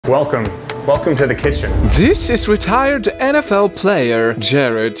Welcome to the kitchen. This is retired NFL player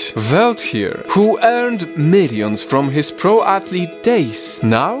Jared Veltier, who earned millions from his pro athlete days.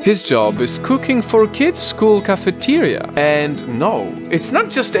 Now his job is cooking for kids' school cafeteria. And no, it's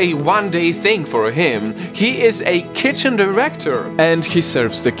not just a one-day thing for him. He is a kitchen director, and he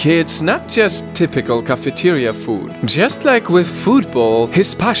serves the kids not just typical cafeteria food. Just like with football,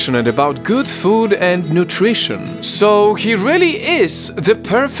 he's passionate about good food and nutrition. So he really is the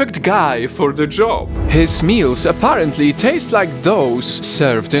perfect guy for the job. His meals apparently taste like those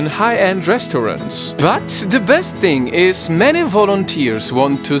served in high-end restaurants. But the best thing is many volunteers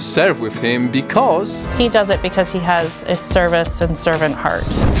want to serve with him because he does it because he has a service and servant heart.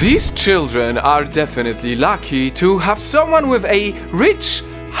 These children are definitely lucky to have someone with a rich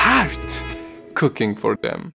heart cooking for them.